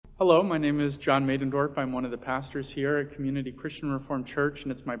Hello, my name is John Maidendorf. I'm one of the pastors here at Community Christian Reformed Church,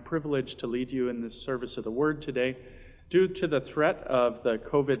 and it's my privilege to lead you in this service of the Word today. Due to the threat of the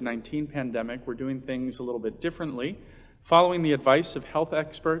COVID-19 pandemic, we're doing things a little bit differently. Following the advice of health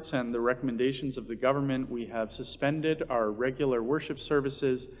experts and the recommendations of the government, we have suspended our regular worship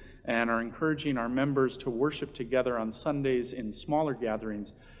services and are encouraging our members to worship together on Sundays in smaller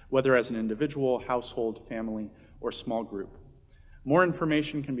gatherings, whether as an individual, household, family, or small group. More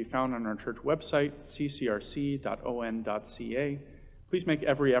information can be found on our church website, ccrc.on.ca. Please make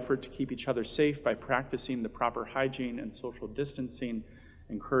every effort to keep each other safe by practicing the proper hygiene and social distancing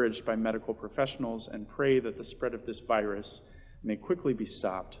encouraged by medical professionals, and pray that the spread of this virus may quickly be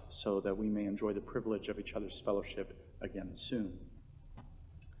stopped so that we may enjoy the privilege of each other's fellowship again soon.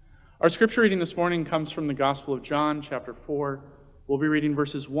 Our scripture reading this morning comes from the Gospel of John, chapter 4. We'll be reading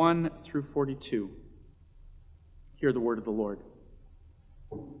verses 1 through 42. Hear the word of the Lord.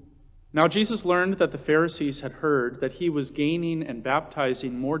 Now Jesus learned that the Pharisees had heard that he was gaining and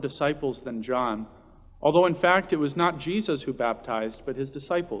baptizing more disciples than John, although in fact it was not Jesus who baptized, but his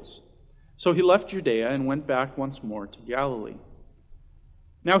disciples. So he left Judea and went back once more to Galilee.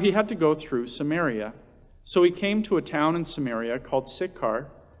 Now he had to go through Samaria. So he came to a town in Samaria called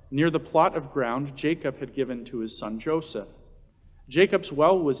Sychar, near the plot of ground Jacob had given to his son Joseph. Jacob's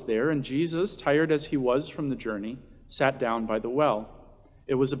well was there, and Jesus, tired as he was from the journey, sat down by the well.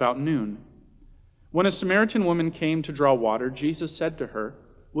 It was about noon. When a Samaritan woman came to draw water, Jesus said to her,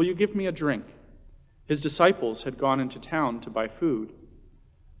 "Will you give me a drink?" His disciples had gone into town to buy food.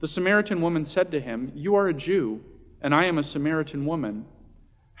 The Samaritan woman said to him, "You are a Jew, and I am a Samaritan woman.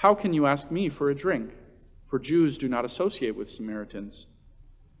 How can you ask me for a drink?" For Jews do not associate with Samaritans.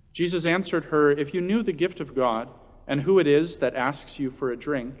 Jesus answered her, "If you knew the gift of God, and who it is that asks you for a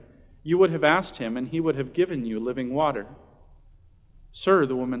drink, you would have asked him, and he would have given you living water." "Sir,"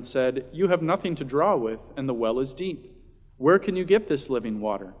 the woman said, "you have nothing to draw with, and the well is deep. Where can you get this living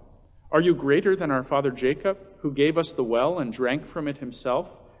water? Are you greater than our father Jacob, who gave us the well and drank from it himself,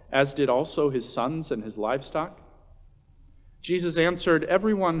 as did also his sons and his livestock?" Jesus answered,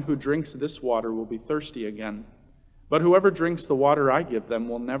 "Everyone who drinks this water will be thirsty again, but whoever drinks the water I give them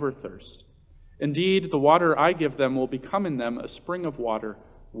will never thirst. Indeed, the water I give them will become in them a spring of water,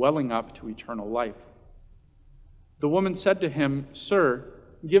 welling up to eternal life." The woman said to him, "Sir,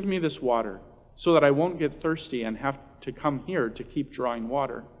 give me this water, so that I won't get thirsty and have to come here to keep drawing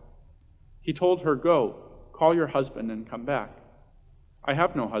water." He told her, "Go, call your husband and come back." "I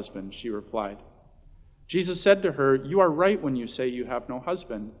have no husband," she replied. Jesus said to her, "You are right when you say you have no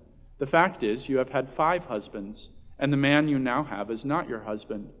husband. The fact is, you have had 5 husbands, and the man you now have is not your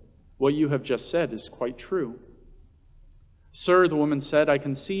husband. What you have just said is quite true." "Sir," the woman said, "I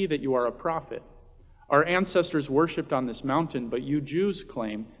can see that you are a prophet. Our ancestors worshipped on this mountain, but you Jews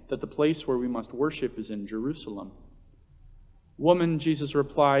claim that the place where we must worship is in Jerusalem." "Woman," Jesus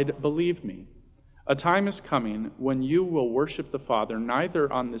replied, "believe me, a time is coming when you will worship the Father neither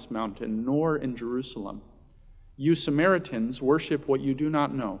on this mountain nor in Jerusalem. You Samaritans worship what you do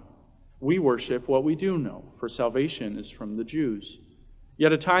not know. We worship what we do know, for salvation is from the Jews.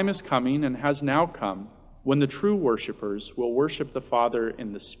 Yet a time is coming, and has now come, when the true worshipers will worship the Father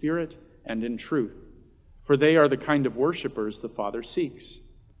in the Spirit and in truth, for they are the kind of worshipers the Father seeks.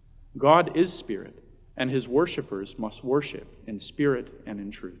 God is Spirit, and his worshipers must worship in spirit and in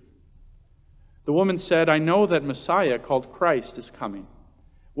truth." The woman said, "I know that Messiah, called Christ, is coming.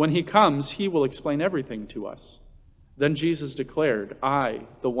 When he comes, he will explain everything to us." Then Jesus declared, "I,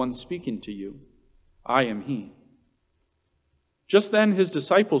 the one speaking to you, I am he." Just then his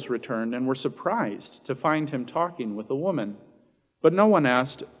disciples returned and were surprised to find him talking with a woman. But no one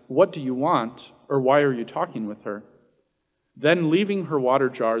asked, "What do you want?" or "Why are you talking with her?" Then, leaving her water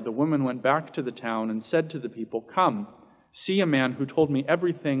jar, the woman went back to the town and said to the people, "Come, see a man who told me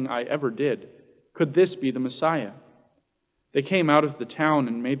everything I ever did. Could this be the Messiah?" They came out of the town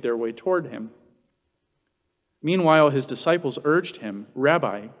and made their way toward him. Meanwhile, his disciples urged him,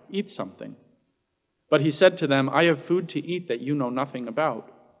 "Rabbi, eat something." But he said to them, "I have food to eat that you know nothing about."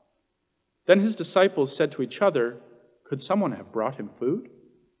 Then his disciples said to each other, "Could someone have brought him food?"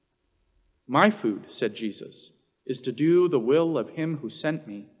 "My food," said Jesus, "is to do the will of him who sent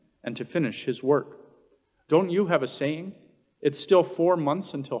me and to finish his work. Don't you have a saying, 'It's still 4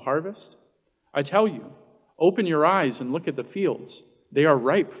 months until harvest'? I tell you, open your eyes and look at the fields. They are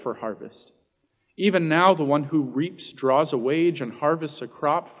ripe for harvest. Even now the one who reaps draws a wage and harvests a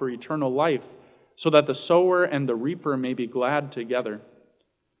crop for eternal life, so that the sower and the reaper may be glad together.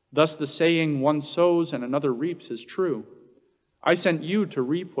 Thus the saying, 'One sows and another reaps,' is true. I sent you to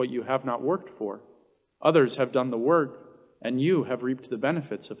reap what you have not worked for. Others have done the work, and you have reaped the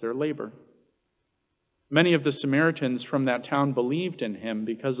benefits of their labor." Many of the Samaritans from that town believed in him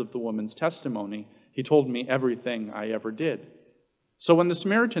because of the woman's testimony. "He told me everything I ever did." So when the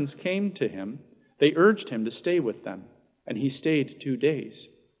Samaritans came to him, they urged him to stay with them, and he stayed 2 days.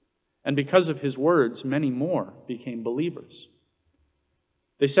 And because of his words, many more became believers.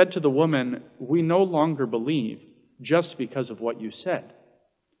 They said to the woman, "We no longer believe just because of what you said.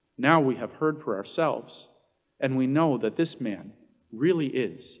 Now we have heard for ourselves, and we know that this man really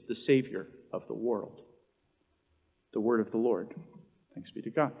is the Savior of the world." The word of the Lord. Thanks be to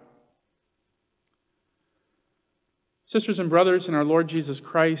God. Sisters and brothers in our Lord Jesus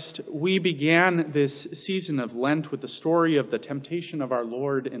Christ, we began this season of Lent with the story of the temptation of our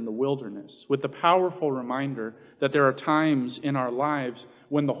Lord in the wilderness, with the powerful reminder that there are times in our lives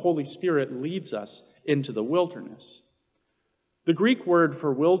when the Holy Spirit leads us into the wilderness. The Greek word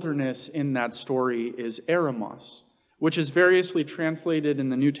for wilderness in that story is eremos, which is variously translated in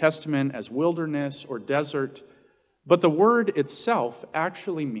the New Testament as wilderness or desert, but the word itself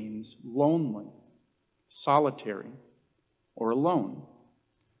actually means lonely, solitary, or alone.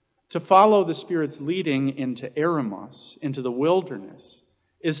 To follow the Spirit's leading into eremos, into the wilderness,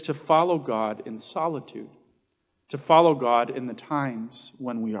 is to follow God in solitude, to follow God in the times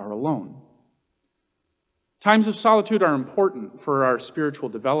when we are alone. Times of solitude are important for our spiritual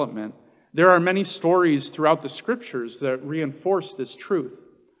development. There are many stories throughout the Scriptures that reinforce this truth.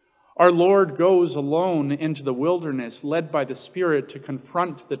 Our Lord goes alone into the wilderness, led by the Spirit to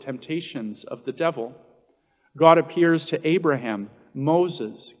confront the temptations of the devil. God appears to Abraham,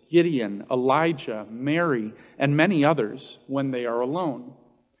 Moses, Gideon, Elijah, Mary, and many others when they are alone.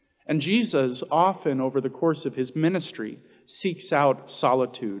 And Jesus, often over the course of his ministry, seeks out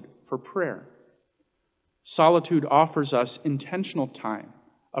solitude for prayer. Solitude offers us intentional time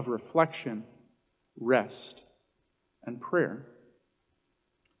of reflection, rest, and prayer.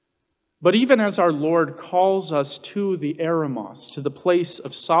 But even as our Lord calls us to the eremos, to the place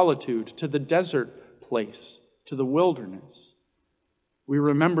of solitude, to the desert place, to the wilderness, we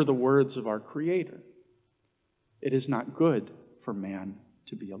remember the words of our Creator. It is not good for man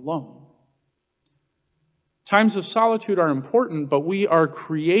to be alone. Times of solitude are important, but we are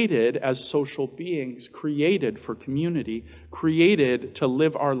created as social beings, created for community, created to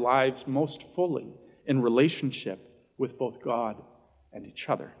live our lives most fully in relationship with both God and each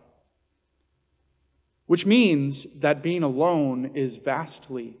other. Which means that being alone is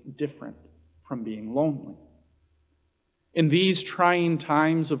vastly different from being lonely. In these trying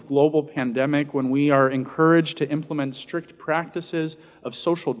times of global pandemic, when we are encouraged to implement strict practices of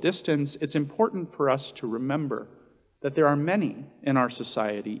social distance, it's important for us to remember that there are many in our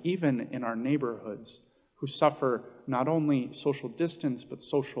society, even in our neighborhoods, who suffer not only social distance, but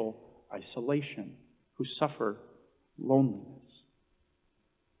social isolation, who suffer loneliness.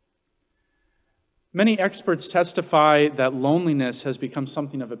 Many experts testify that loneliness has become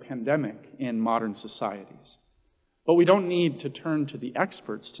something of a pandemic in modern societies. But we don't need to turn to the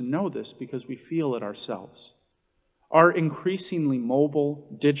experts to know this because we feel it ourselves. Our increasingly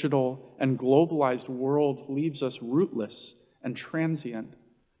mobile, digital, and globalized world leaves us rootless and transient,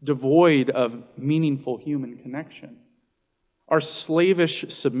 devoid of meaningful human connection. Our slavish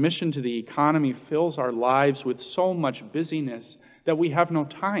submission to the economy fills our lives with so much busyness that we have no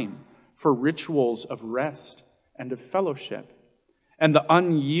time for rituals of rest and of fellowship. And the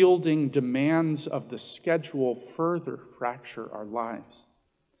unyielding demands of the schedule further fracture our lives.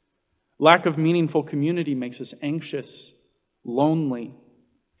 Lack of meaningful community makes us anxious, lonely,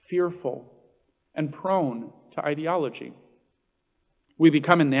 fearful, and prone to ideology. We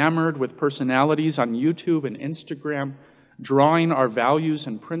become enamored with personalities on YouTube and Instagram, drawing our values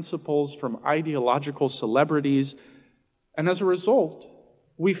and principles from ideological celebrities, and as a result,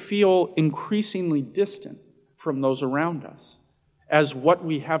 we feel increasingly distant from those around us, as what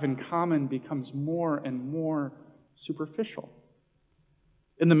we have in common becomes more and more superficial.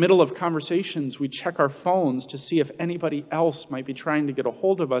 In the middle of conversations, we check our phones to see if anybody else might be trying to get a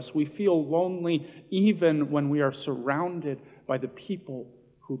hold of us. We feel lonely even when we are surrounded by the people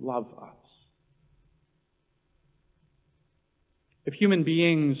who love us. If human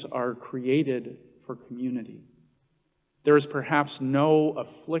beings are created for community, there is perhaps no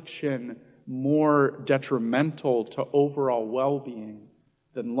affliction more detrimental to overall well-being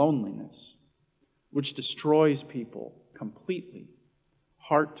than loneliness, which destroys people completely,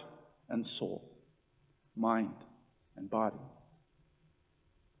 heart and soul, mind and body.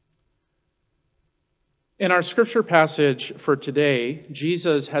 In our scripture passage for today,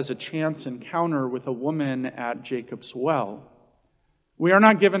 Jesus has a chance encounter with a woman at Jacob's well. We are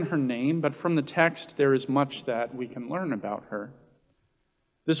not given her name, but from the text there is much that we can learn about her.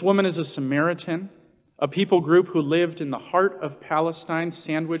 This woman is a Samaritan, a people group who lived in the heart of Palestine,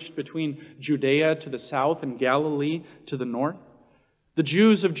 sandwiched between Judea to the south and Galilee to the north. The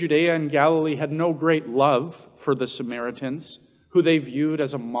Jews of Judea and Galilee had no great love for the Samaritans, who they viewed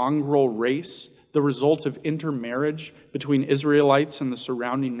as a mongrel race, the result of intermarriage between Israelites and the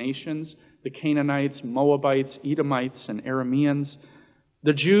surrounding nations, the Canaanites, Moabites, Edomites, and Arameans.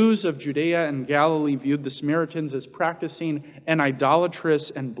 The Jews of Judea and Galilee viewed the Samaritans as practicing an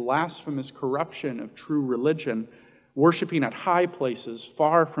idolatrous and blasphemous corruption of true religion, worshiping at high places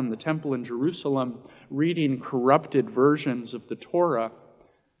far from the temple in Jerusalem, reading corrupted versions of the Torah.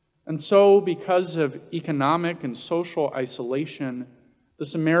 And so, because of economic and social isolation, the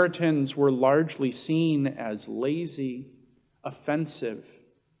Samaritans were largely seen as lazy, offensive,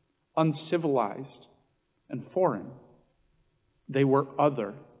 uncivilized, and foreign. They were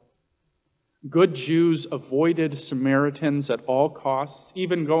other. Good Jews avoided Samaritans at all costs,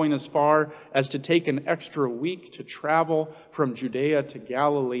 even going as far as to take an extra week to travel from Judea to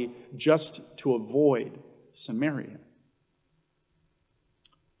Galilee just to avoid Samaria.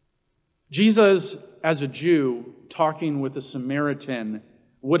 Jesus, as a Jew, talking with a Samaritan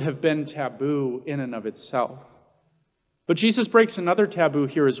would have been taboo in and of itself. But Jesus breaks another taboo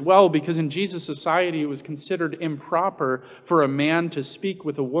here as well, because in Jesus' society it was considered improper for a man to speak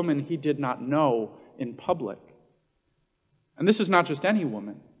with a woman he did not know in public. And this is not just any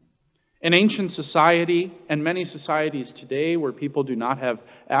woman. In ancient society, and many societies today where people do not have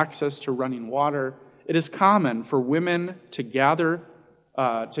access to running water, it is common for women to gather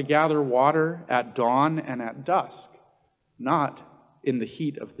water at dawn and at dusk, not in the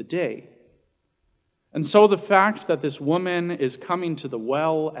heat of the day. And so the fact that this woman is coming to the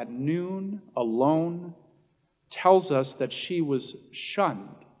well at noon alone tells us that she was shunned,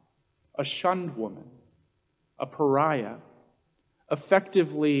 a shunned woman, a pariah,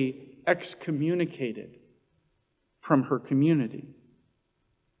 effectively excommunicated from her community.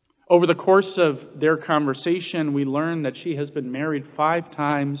 Over the course of their conversation, we learn that she has been married 5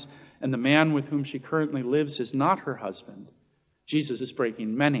 times, and the man with whom she currently lives is not her husband. Jesus is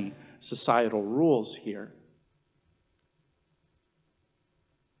breaking many societal rules here.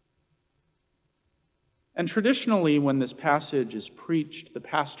 And traditionally, when this passage is preached, the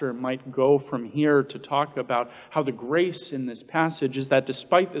pastor might go from here to talk about how the grace in this passage is that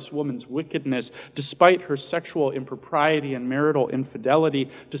despite this woman's wickedness, despite her sexual impropriety and marital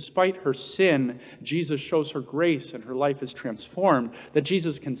infidelity, despite her sin, Jesus shows her grace and her life is transformed, that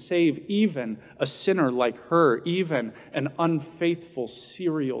Jesus can save even a sinner like her, even an unfaithful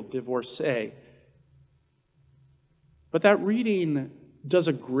serial divorcee. But that reading does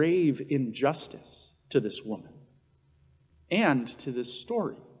a grave injustice to this woman and to this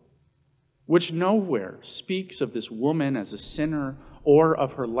story, which nowhere speaks of this woman as a sinner or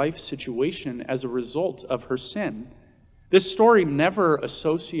of her life situation as a result of her sin. This story never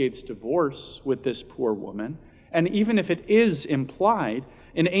associates divorce with this poor woman, and even if it is implied,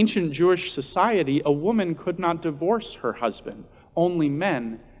 in ancient Jewish society, a woman could not divorce her husband. Only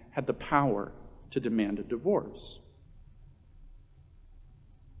men had the power to demand a divorce.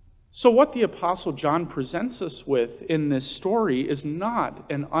 So what the Apostle John presents us with in this story is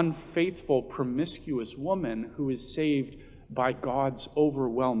not an unfaithful, promiscuous woman who is saved by God's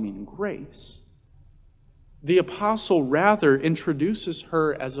overwhelming grace. The apostle rather introduces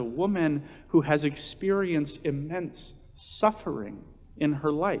her as a woman who has experienced immense suffering in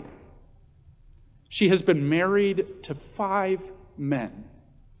her life. She has been married to 5 men,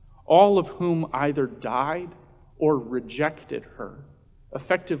 all of whom either died or rejected her,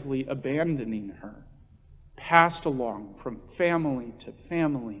 effectively abandoning her, passed along from family to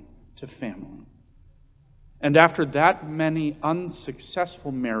family to family. And after that many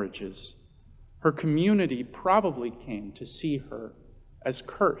unsuccessful marriages, her community probably came to see her as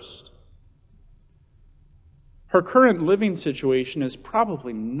cursed. Her current living situation is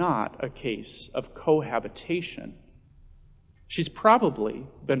probably not a case of cohabitation. She's probably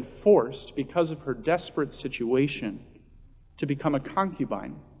been forced, because of her desperate situation, to become a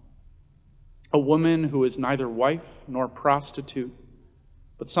concubine, a woman who is neither wife nor prostitute,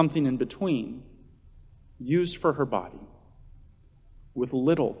 but something in between, used for her body, with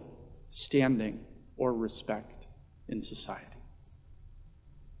little standing or respect in society.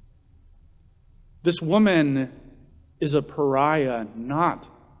 This woman is a pariah not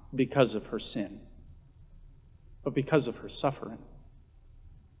because of her sin, but because of her suffering.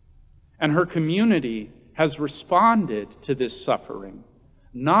 And her community has responded to this suffering,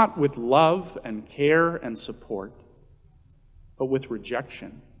 not with love and care and support, but with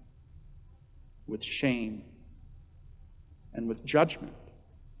rejection, with shame, and with judgment,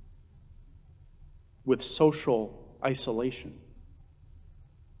 with social isolation.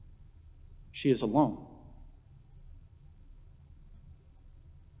 She is alone.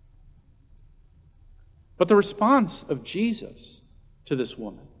 But the response of Jesus to this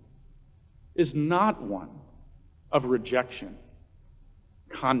woman is not one of rejection,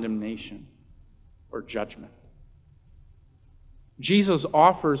 condemnation, or judgment. Jesus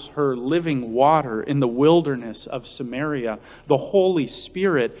offers her living water in the wilderness of Samaria, the Holy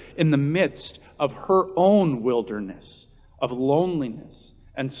Spirit in the midst of her own wilderness of loneliness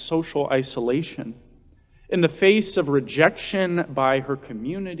and social isolation. In the face of rejection by her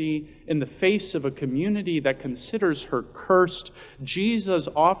community, in the face of a community that considers her cursed, Jesus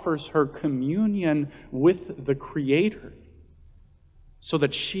offers her communion with the Creator so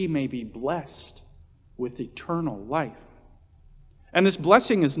that she may be blessed with eternal life. And this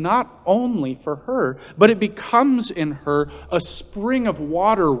blessing is not only for her, but it becomes in her a spring of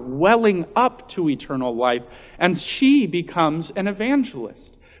water welling up to eternal life, and she becomes an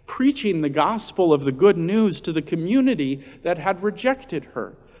evangelist, preaching the gospel of the good news to the community that had rejected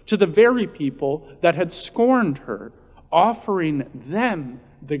her, to the very people that had scorned her, offering them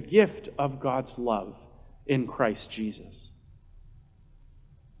the gift of God's love in Christ Jesus.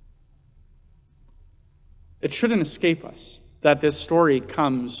 It shouldn't escape us that this story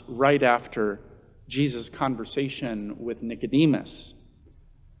comes right after Jesus' conversation with Nicodemus.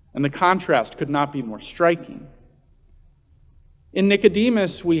 And the contrast could not be more striking. In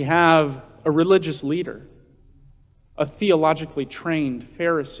Nicodemus, we have a religious leader, a theologically trained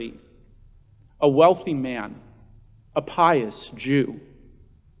Pharisee, a wealthy man, a pious Jew.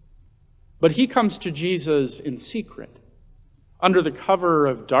 But he comes to Jesus in secret, under the cover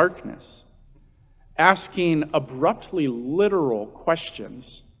of darkness, asking abruptly literal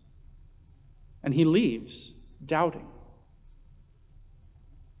questions, and he leaves doubting.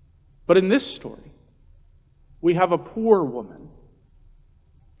 But in this story, we have a poor woman,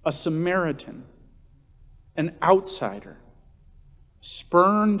 a Samaritan, an outsider,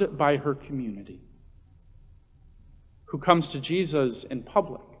 spurned by her community, who comes to Jesus in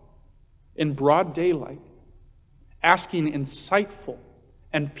public, in broad daylight, asking insightful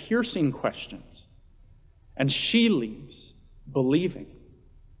and piercing questions. And she leaves believing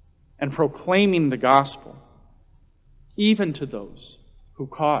and proclaiming the gospel, even to those who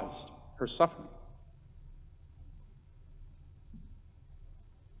caused her suffering.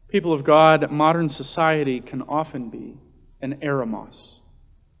 People of God, modern society can often be an eremos,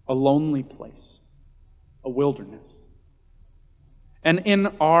 a lonely place, a wilderness. And in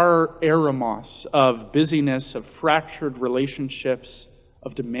our eremos of busyness, of fractured relationships,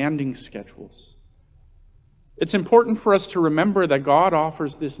 of demanding schedules, it's important for us to remember that God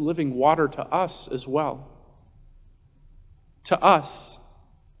offers this living water to us as well. To us,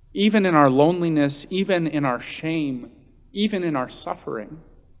 even in our loneliness, even in our shame, even in our suffering,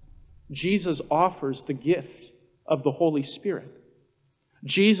 Jesus offers the gift of the Holy Spirit.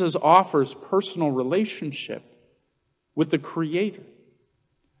 Jesus offers personal relationship with the Creator.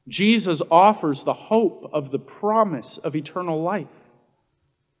 Jesus offers the hope of the promise of eternal life.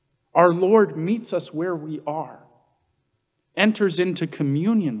 Our Lord meets us where we are, enters into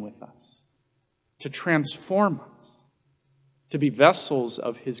communion with us, to transform us, to be vessels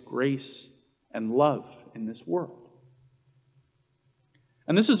of His grace and love in this world.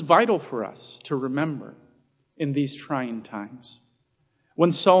 And this is vital for us to remember in these trying times,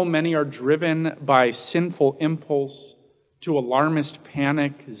 when so many are driven by sinful impulse to alarmist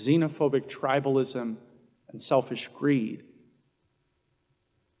panic, xenophobic tribalism, and selfish greed.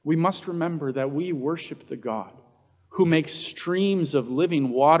 We must remember that we worship the God who makes streams of living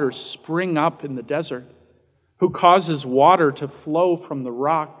water spring up in the desert, who causes water to flow from the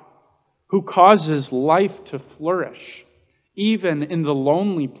rock, who causes life to flourish, even in the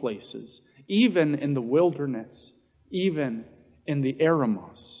lonely places, even in the wilderness, even in the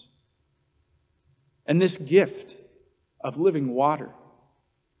eremos. And this gift of living water,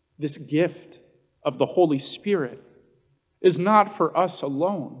 this gift of the Holy Spirit, is not for us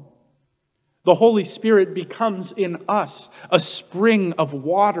alone. The Holy Spirit becomes in us a spring of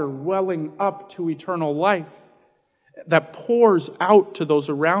water welling up to eternal life that pours out to those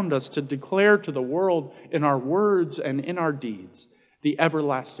around us to declare to the world in our words and in our deeds the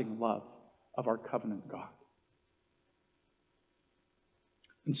everlasting love of our covenant God.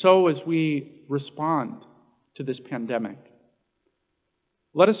 And so as we respond to this pandemic,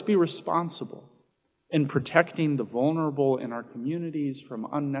 let us be responsible in protecting the vulnerable in our communities from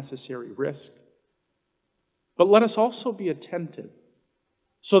unnecessary risk. But let us also be attentive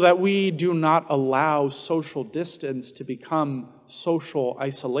so that we do not allow social distance to become social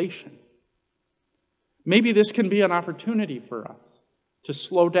isolation. Maybe this can be an opportunity for us to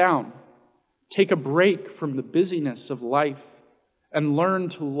slow down, take a break from the busyness of life, and learn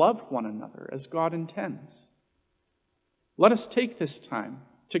to love one another as God intends. Let us take this time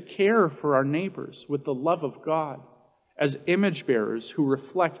to care for our neighbors with the love of God as image bearers who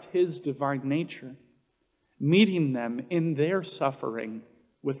reflect His divine nature, meeting them in their suffering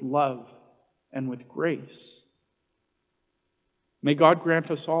with love and with grace. May God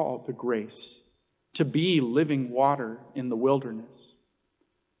grant us all the grace to be living water in the wilderness,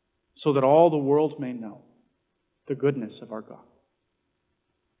 so that all the world may know the goodness of our God.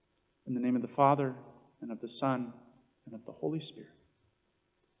 In the name of the Father, and of the Son, and of the Holy Spirit.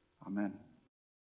 Amen.